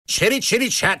Chitty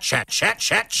chat.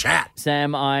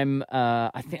 Sam,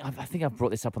 I think I've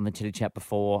brought this up on the Chitty Chat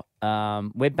before.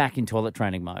 We're back in toilet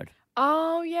training mode.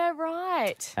 Oh, yeah,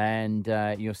 right. And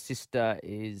your sister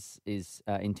is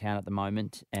in town at the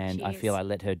moment, and I feel I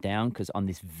let her down because on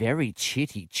this very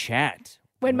Chitty Chat,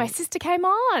 when my sister came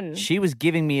on, she was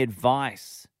giving me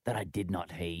advice that I did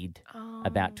not heed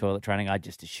about toilet training. I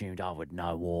just assumed I would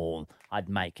know all. I'd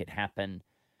make it happen.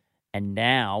 And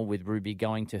now with Ruby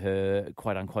going to her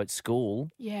quote-unquote school.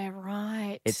 Yeah,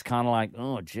 right. It's kind of like,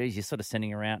 oh, geez, you're sort of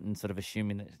sending her out and sort of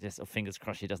assuming that just, or fingers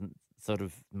crossed, she doesn't sort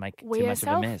of make too much of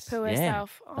a mess. Poo yeah,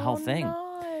 herself. the whole thing.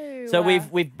 No. So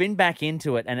we've been back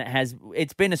into it, and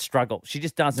it's been a struggle. She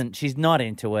just doesn't. She's not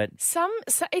into it.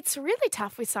 It's really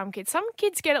tough with some kids. Some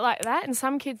kids get it like that, and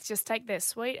some kids just take their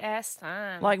sweet ass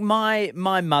time. Like my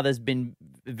mother's been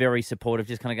very supportive,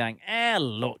 just kind of going,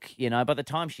 look, by the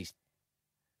time she's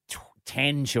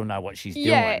 10, she'll know what she's doing.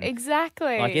 Yeah,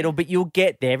 exactly. Like you'll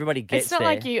get there. Everybody gets there. It's not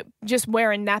like you just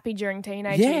wear a nappy during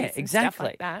teenage years. Yeah, and exactly. Stuff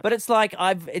like that. But it's like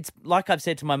I've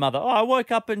said to my mother, I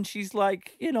woke up and she's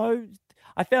like,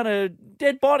 I found a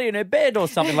dead body in her bed or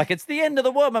something. Like it's the end of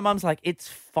the world. My mum's like, it's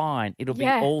fine. It'll be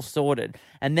all sorted.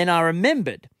 And then I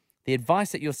remembered the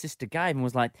advice that your sister gave and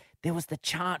was like, there was the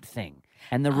chart thing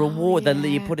and the reward.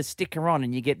 You put a sticker on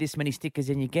and you get this many stickers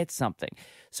and you get something.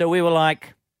 So we were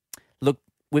like, look,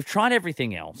 we've tried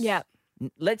everything else. Yeah.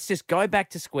 Let's just go back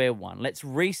to square one. Let's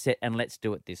reset and let's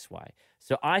do it this way.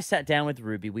 So I sat down with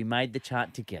Ruby. We made the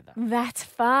chart together. That's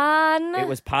fun. It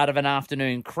was part of an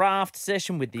afternoon craft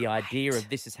session with the idea of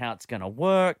this is how it's going to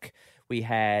work. We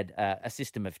had a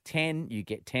system of 10. You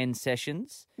get 10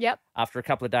 sessions. Yep. After a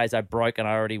couple of days, I broke and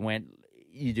I already went,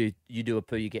 you do a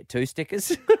poo, you get 2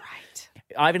 stickers. Right.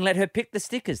 I even let her pick the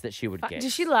stickers that she would get.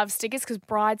 Does she love stickers? Because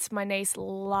my niece,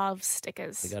 loves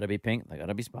stickers. They got to be pink. They got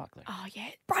to be sparkly. Oh, yeah.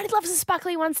 Bridie loves the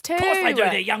sparkly ones too. Of course they do.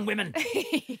 They're young women.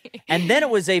 And then it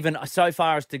was even so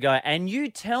far as to go, and you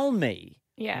tell me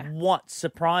what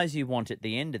surprise you want at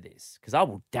the end of this, because I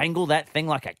will dangle that thing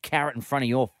like a carrot in front of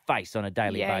your face on a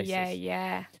daily basis.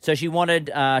 Yeah. So she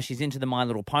wanted, she's into the My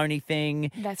Little Pony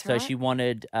thing. That's so right. So she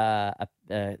wanted,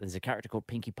 there's a character called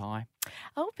Pinkie Pie.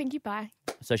 Oh, Pinkie Pie.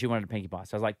 So she wanted a Pinkie Pie.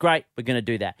 So I was like, great, we're going to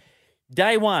do that.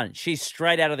 Day one, she's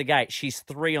straight out of the gate. She's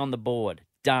 3 on the board.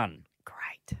 Done.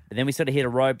 Great. And then we sort of hit a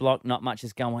roadblock. Not much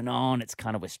is going on. It's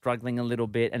kind of, we're struggling a little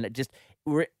bit. And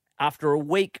after a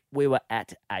week, we were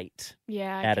at 8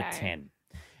 out of 10.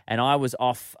 And I was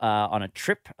off on a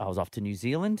trip. I was off to New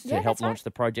Zealand to help launch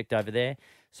the project over there.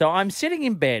 So I'm sitting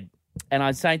in bed and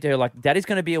I'm saying to her, like, Daddy's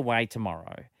going to be away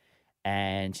tomorrow.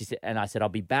 And she said, and I said, I'll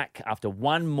be back after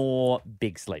one more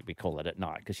big sleep, we call it at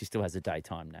night, because she still has a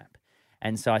daytime nap.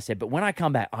 And so I said, but when I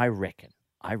come back, I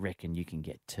reckon you can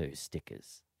get 2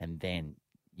 stickers. And then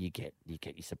you get your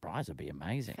surprise. It'll be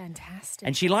amazing. Fantastic.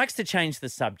 And she likes to change the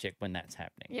subject when that's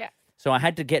happening. Yeah. So I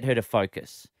had to get her to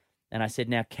focus. And I said,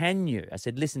 now, I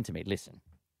said, listen to me, listen.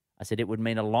 I said, it would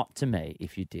mean a lot to me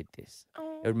if you did this.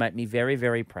 Oh. It would make me very,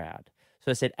 very proud.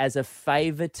 So I said, as a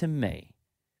favor to me,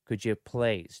 could you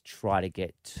please try to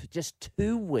get just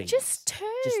 2 weeks? Just 2?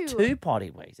 Just 2 potty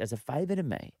weeks as a favor to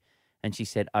me. And she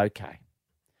said, okay.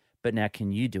 But now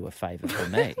can you do a favor for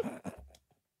me?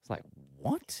 It's like,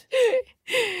 what?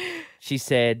 She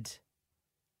said,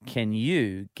 can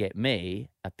you get me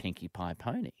a Pinkie Pie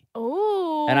pony?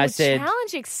 Oh, and I said,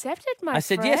 challenge accepted, my friend. I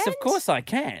said, yes, of course I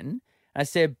can. I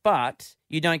said, but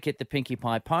you don't get the Pinkie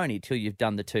Pie pony till you've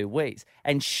done the 2 weeks.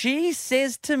 And she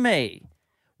says to me,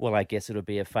 well, I guess it'll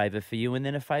be a favour for you and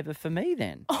then a favour for me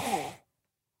then. Oh.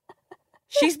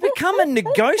 She's become a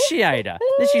negotiator.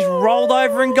 Then she's rolled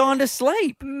over and gone to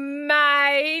sleep.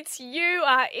 Mate, you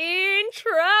are in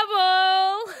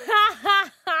trouble.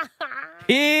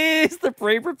 Here's the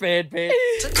pre-prepared bit.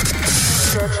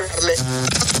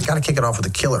 Got to kick it off with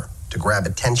a killer to grab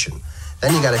attention.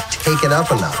 Then you got to take it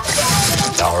up a notch.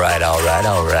 All right.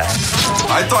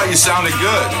 I thought you sounded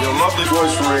good. You're a lovely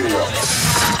voice for radio.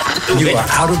 You are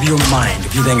out of your mind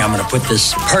if you think I'm going to put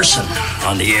this person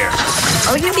on the air.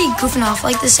 Are we going to be goofing off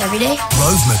like this every day?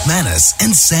 Rove McManus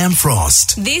and Sam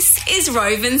Frost. This is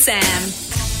Rove and Sam.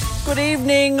 Good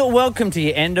evening. Welcome to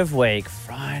your end of week.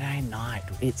 Friday night.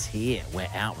 It's here. We're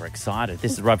out. We're excited.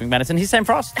 This is Rove McManus and here's Sam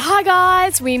Frost. Hi,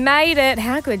 guys. We made it.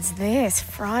 How good's this?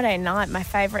 Friday night, my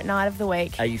favourite night of the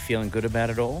week. Are you feeling good about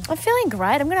it all? I'm feeling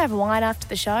great. I'm going to have a wine after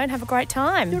the show and have a great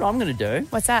time. You know what I'm going to do?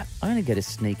 What's that? I'm going to get a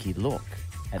sneaky look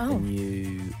at the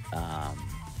new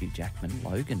Hugh Jackman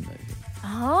Logan movie.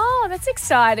 Oh, that's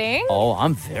exciting. Oh,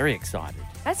 I'm very excited.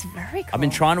 That's very cool. I've been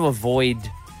trying to avoid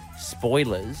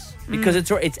spoilers because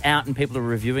it's out and people are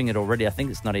reviewing it already. I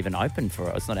think it's not even open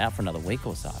it's not out for another week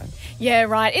or so. Yeah,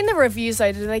 right. In the reviews,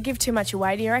 though, do they give too much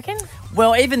away, do you reckon?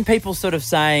 Well, even people sort of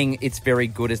saying it's very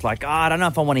good is like, I don't know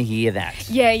if I want to hear that.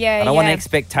 Yeah. I don't want an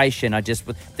expectation.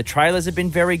 The trailers have been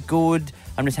very good.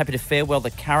 I'm just happy to farewell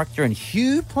the character and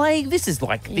Hugh playing. This is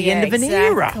like the end of an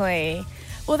era. Exactly.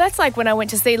 Well, that's like when I went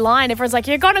to see Lion. Everyone's like,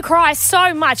 you're going to cry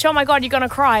so much. Oh, my God, you're going to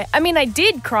cry. I mean, I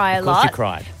did cry a lot. Of course you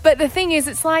cried. But the thing is,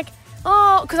 it's like,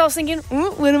 because I was thinking,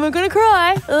 when am I going to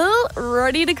cry?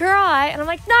 Ready to cry. And I'm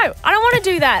like, no, I don't want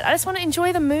to do that. I just want to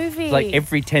enjoy the movie. Like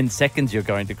every 10 seconds you're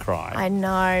going to cry. I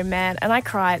know, man. And I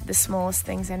cry at the smallest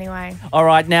things anyway. All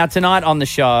right, now tonight on the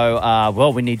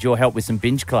show, we need your help with some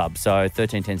Binge Club. So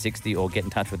 131060 or get in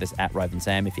touch with us at Rove and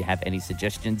Sam if you have any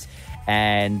suggestions.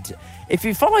 And if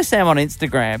you follow Sam on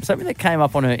Instagram, something that came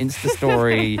up on her Insta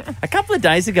story a couple of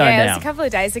days ago now. Yeah, it was a couple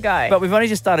of days ago. But we've only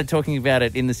just started talking about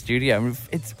it in the studio.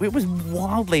 It was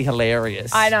wildly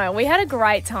hilarious. I know. We had a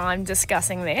great time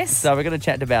discussing this. So we're going to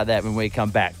chat about that when we come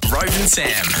back. Rove and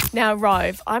Sam. Now,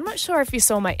 Rove, I'm not sure if you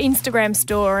saw my Instagram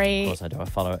story. Of course I do.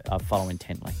 I follow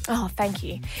intently. Oh, thank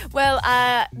you. Well,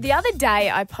 the other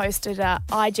day I posted a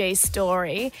IG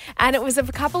story and it was of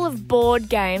a couple of board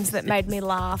games that made me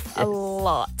laugh a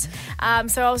lot.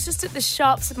 So I was just at the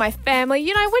shops with my family.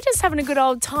 You know, we're just having a good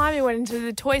old time. We went into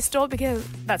the toy store because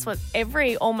that's what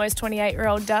every almost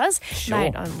 28-year-old does. Sure.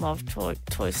 Mate, I love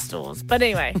toy stores. But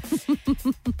anyway,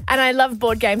 and I love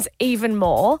board games even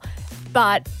more.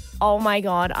 But oh my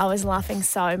God, I was laughing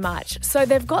so much. So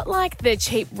they've got like the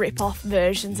cheap rip-off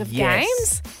versions of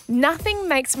games. Nothing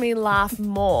makes me laugh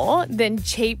more than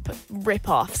cheap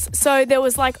rip-offs. So there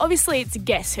was like, obviously it's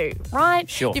Guess Who, right?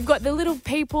 Sure. You've got the little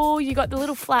people, you got the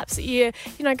little flaps that you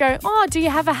go, oh, do you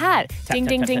have a hat? Tap, Ding, tap,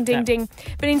 ding, tap, ding, tap, ding, tap.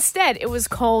 ding. But instead it was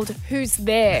called Who's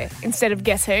There instead of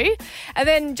Guess Who. And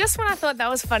then just when I thought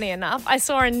that was funny enough, I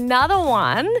saw another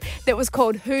one that was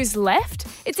called Who's Left.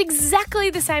 It's exactly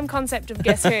the same concept of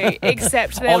Guess Who,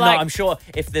 except they're no, I'm sure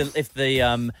if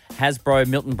the Hasbro,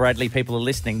 Milton Bradley people are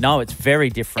listening, no, it's very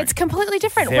different. It's completely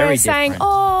different. Very We're saying,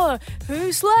 different. oh,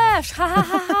 who's left? Ha, ha,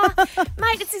 ha, ha.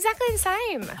 Mate, it's exactly the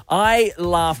same. I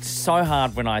laughed so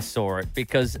hard when I saw it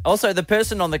because also the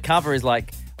person on the cover is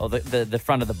like, or the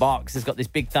front of the box has got this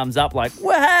big thumbs up like,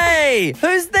 well, hey,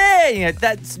 who's there? You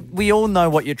know, we all know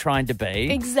what you're trying to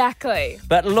be. Exactly.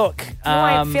 But look. You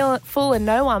ain't fooling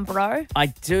no one, bro. I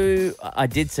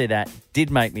did see that. Did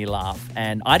make me laugh.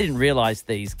 And I didn't realise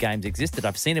these games existed.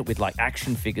 I've seen it with like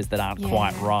action figures that aren't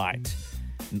quite right.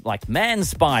 Like Man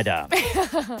Spider.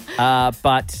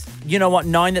 But you know what?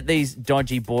 Knowing that these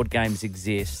dodgy board games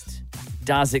exist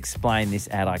does explain this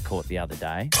ad I caught the other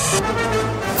day.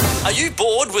 Are you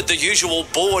bored with the usual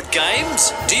board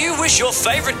games? Do you wish your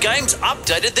favourite games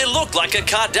updated their look like a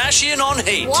Kardashian on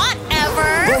heat? Whatever.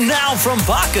 Well, now from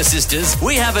Parker Sisters,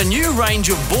 we have a new range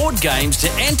of board games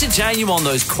to entertain you on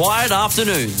those quiet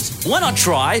afternoons. Why not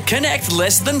try Connect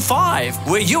Less Than 5,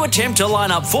 where you attempt to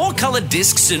line up 4 coloured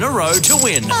discs in a row to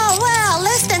win. Oh, wow,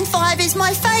 less than 5 is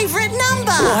my favourite number.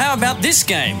 Well, how about this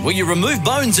game, where you remove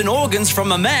bones and organs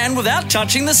from a man without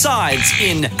touching the sides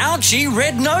in Ouchie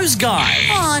Red Nose Guy?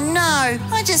 Oh, no,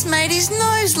 I just made his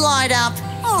nose light up.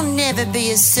 I'll never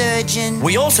be a surgeon.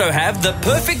 We also have the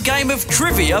perfect game of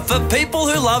trivia for people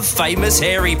who love famous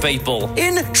hairy people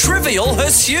in Trivial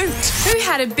Pursuit. Who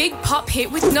had a big pop hit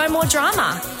with no more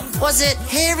drama? Was it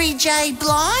Harry J.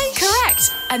 Blige?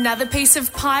 Correct. Another piece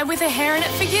of pie with a hair in it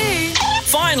for you.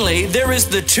 Finally, there is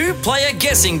the 2-player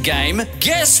guessing game,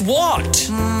 Guess What?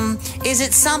 Is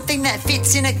it something that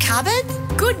fits in a cupboard?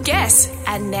 Good guess.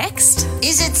 And next?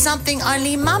 Is it something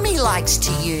only Mummy likes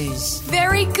to use?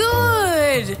 Very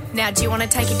good. Now, do you want to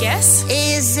take a guess?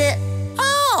 Is it...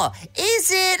 Oh,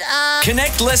 is it,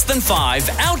 Connect Less Than 5,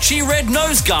 Ouchie Red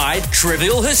Nose Guide,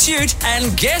 Trivial Pursuit,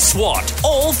 and Guess What?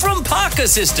 All from Parker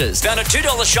Sisters. Found at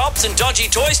 $2 shops and dodgy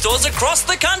toy stores across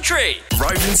the country.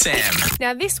 Rove and Sam.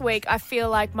 Now, this week, I feel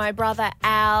like my brother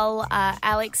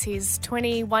Alex, he's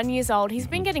 21 years old. He's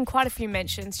been getting quite a few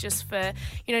mentions just for,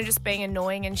 just being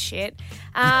annoying and shit.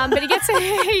 But he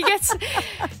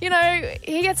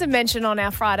gets a mention on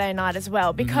our Friday night as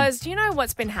well because do you know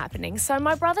what's been happening? So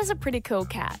my brother's a pretty cool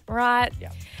cat, right?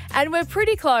 Yeah. And we're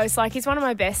pretty close. Like, he's one of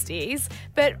my besties.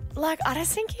 But, like, I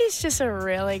just think he's just a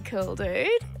really cool dude.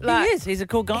 Like, he is. He's a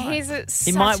cool guy.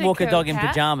 He might walk a cool dog in cat.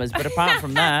 pajamas, but apart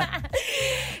from that...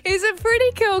 He's a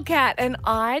pretty cool cat, and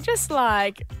I just,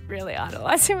 really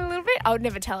idolise him a little bit. I would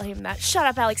never tell him that. Shut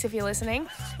up, Alex, if you're listening.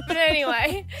 But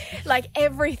anyway,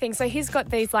 everything. So he's got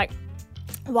these,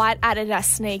 white Adidas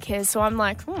sneakers. So I'm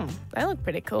like, they look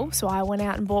pretty cool. So I went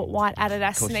out and bought white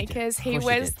Adidas sneakers. He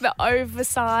wears the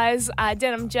oversized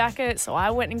denim jacket. So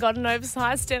I went and got an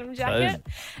oversized denim jacket.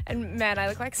 And man, I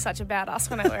look like such a badass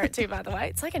when I wear it too, by the way.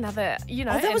 It's like another,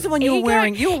 that was the one you were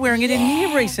wearing. You were wearing it in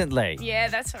here recently. Yeah,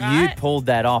 that's right. You pulled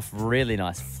that off really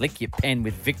nice. Flick your pen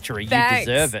with victory. Thanks.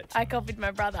 You deserve it. I copied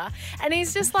my brother. And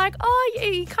he's just like,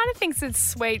 he kind of thinks it's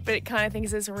sweet, but it kind of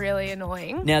thinks it's really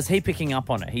annoying. Now, is he picking up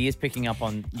on it? He is picking up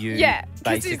on you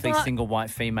basically single white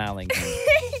femaling him.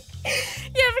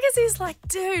 Yeah, because he's like,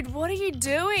 dude, what are you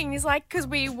doing? He's like, because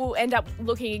we will end up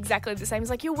looking exactly the same. He's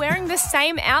like, you're wearing the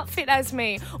same outfit as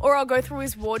me. Or I'll go through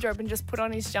his wardrobe and just put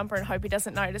on his jumper and hope he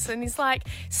doesn't notice. And he's like,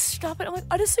 stop it. I'm like,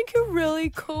 I just think you're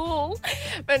really cool.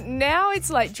 But now it's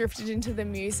like drifted into the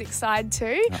music side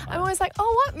too. I'm always like,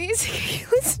 what music are you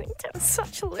listening to? I'm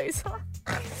such a loser.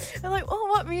 I'm like,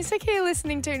 what music are you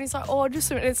listening to? And he's like,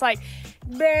 just, and it's like,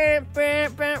 rap.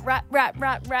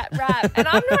 And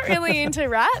I'm not really into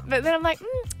rap, but then I'm like,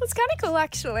 it's kind of cool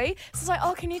actually. So it's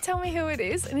like, can you tell me who it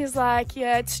is? And he's like,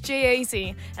 yeah, it's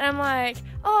G-Eazy. And I'm like,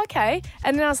 okay.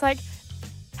 And then I was like,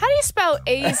 how do you spell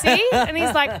easy? And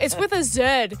he's like, it's with a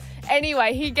Z.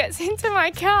 Anyway, he gets into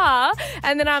my car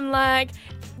and then I'm like,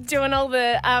 doing all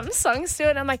the songs to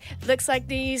it. And I'm like, looks like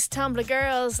these Tumblr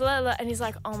girls, la, la. And he's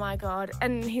like, oh my God.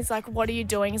 And he's like, what are you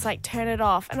doing? He's like, turn it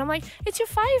off. And I'm like, it's your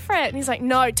favorite. And he's like,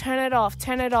 no, turn it off.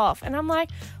 And I'm like,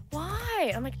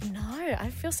 why? I'm like, no, I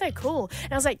feel so cool.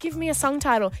 And I was like, give me a song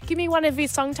title. Give me one of his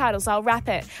song titles. I'll rap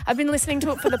it. I've been listening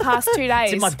to it for the past 2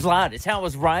 days. It's in my blood. It's how I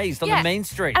was raised on the mean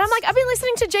streets. And I'm like, I've been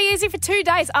listening to G-Eazy for 2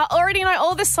 days. I already know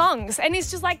all the songs. And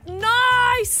he's just like, no,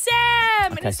 Sam.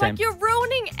 And it's Sam. like, you're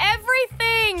ruining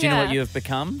everything. Do you know what you have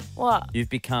become? What? You've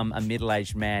become a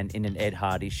middle-aged man in an Ed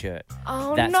Hardy shirt.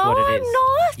 Oh, That's no, what it is. I'm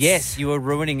not. Yes, you were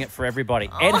ruining it for everybody.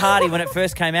 Ed Hardy, when it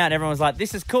first came out, everyone was like,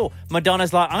 this is cool.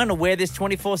 Madonna's like, I'm going to wear this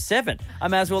 24/7. I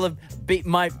may as well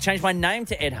have changed my name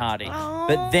to Ed Hardy.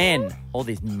 But then all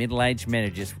these middle-aged men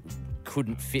who just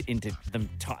couldn't fit into them,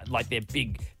 like their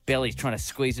big bellies trying to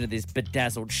squeeze into this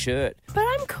bedazzled shirt. But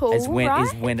I'm cool, is when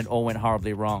right? it all went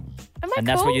horribly wrong. And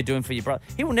that's what you're doing for your brother.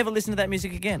 He will never listen to that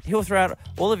music again. He'll throw out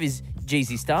all of his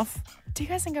Jeezy stuff. Do you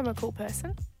guys think I'm a cool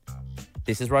person?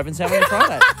 This is Rove and Sam on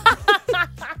Friday.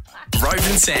 Rove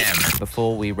and Sam.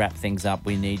 Before we wrap things up,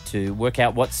 we need to work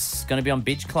out what's going to be on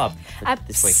Binge Club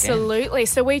this weekend. Absolutely.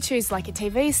 So we choose like a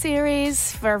TV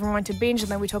series for everyone to binge,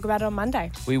 and then we talk about it on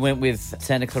Monday. We went with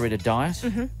Santa Clarita Diet,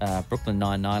 Brooklyn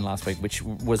Nine-Nine last week, which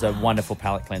was a wonderful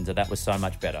palate cleanser. That was so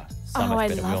much better. I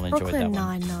love We all enjoyed Brooklyn that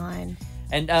one. Nine-Nine.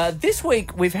 And this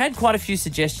week, we've had quite a few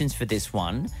suggestions for this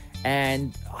one.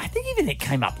 And I think even it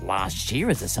came up last year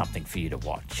as something for you to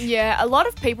watch. Yeah, a lot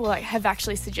of people have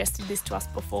actually suggested this to us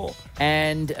before.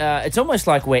 And it's almost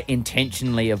like we're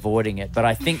intentionally avoiding it, but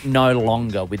I think no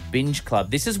longer with Binge Club.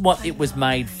 This is what it was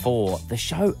made for, the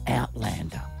show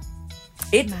Outlander.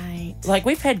 Like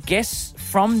we've had guests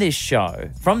from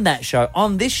that show,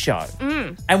 on this show,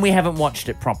 and we haven't watched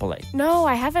it properly. No,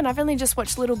 I haven't. I've only just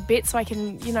watched little bits so I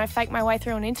can, fake my way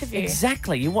through an interview.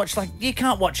 Exactly. You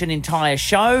can't watch an entire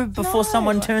show before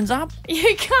someone turns up.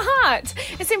 You can't.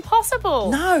 It's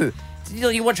impossible. No.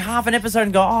 You watch half an episode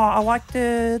and go, I like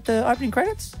the opening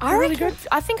credits. They're really good.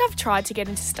 I think I've tried to get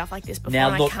into stuff like this before.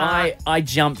 Now, look, I can't. I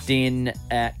jumped in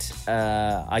at,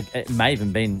 it may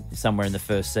even been somewhere in the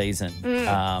first season.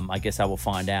 I guess I will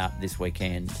find out this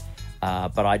weekend.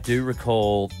 But I do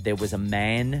recall there was a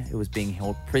man who was being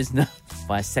held prisoner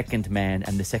by a second man,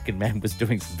 and the second man was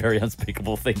doing some very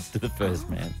unspeakable things to the first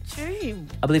man. Gee.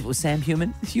 I believe it was Sam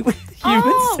Human. Was he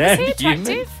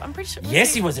attractive? I'm pretty sure.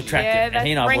 Yes, he was attractive. Yeah, and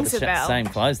he and I wore the bell. same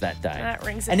clothes that day. That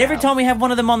rings a and bell. every time we have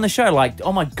one of them on the show, like,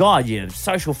 oh my God, your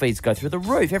social feeds go through the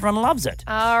roof. Everyone loves it.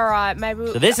 All right, maybe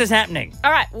So this is happening.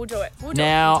 All right, we'll do it.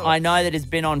 Now, I know that it's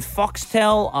been on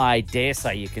Foxtel. I dare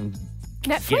say you can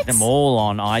Netflix? get them all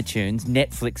on iTunes.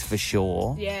 Netflix for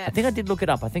sure. Yeah. I think I did look it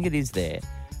up. I think it is there.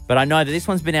 But I know that this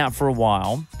one's been out for a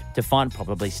while. To find,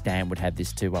 probably Stan would have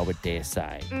this too, I would dare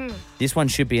say. This one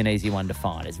should be an easy one to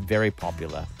find. It's very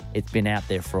popular. It's been out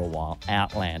there for a while.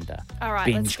 Outlander. All right,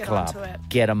 Binge let's get Club. onto it.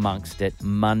 Get amongst it.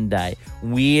 Monday.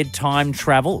 Weird time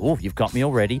travel. Oh, you've got me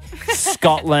already.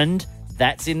 Scotland.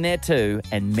 That's in there too.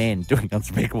 And men doing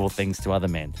unspeakable things to other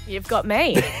men. You've got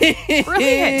me.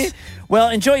 Brilliant. Well,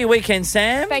 enjoy your weekend,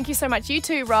 Sam. Thank you so much. You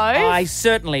too, Rove. I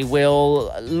certainly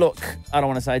will. Look, I don't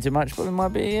want to say too much, but we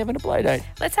might be having a play date.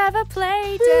 Let's have a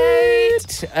play date.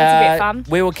 That's a bit fun.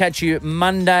 We will catch you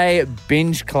Monday,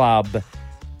 Binge Club,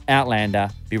 Outlander.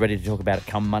 Be ready to talk about it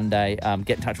come Monday.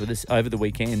 Get in touch with us over the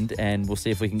weekend and we'll see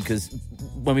if we can, because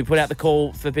when we put out the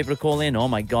call for people to call in, oh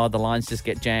my God, the lines just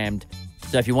get jammed.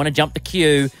 So if you want to jump the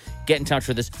queue, get in touch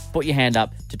with us. Put your hand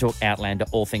up to talk Outlander,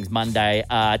 all things Monday.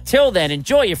 Till then,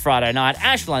 enjoy your Friday night.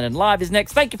 Ash London Live is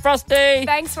next. Thank you, Frosty.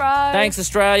 Thanks, Rove. Thanks,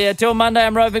 Australia. Till Monday,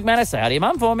 I'm Rove McManus. Say hi to your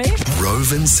mum for me.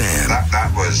 Rove and Sam.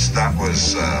 That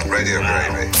was radio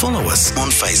gravy. Follow us on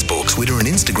Facebook, Twitter and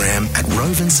Instagram at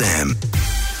Rove and Sam.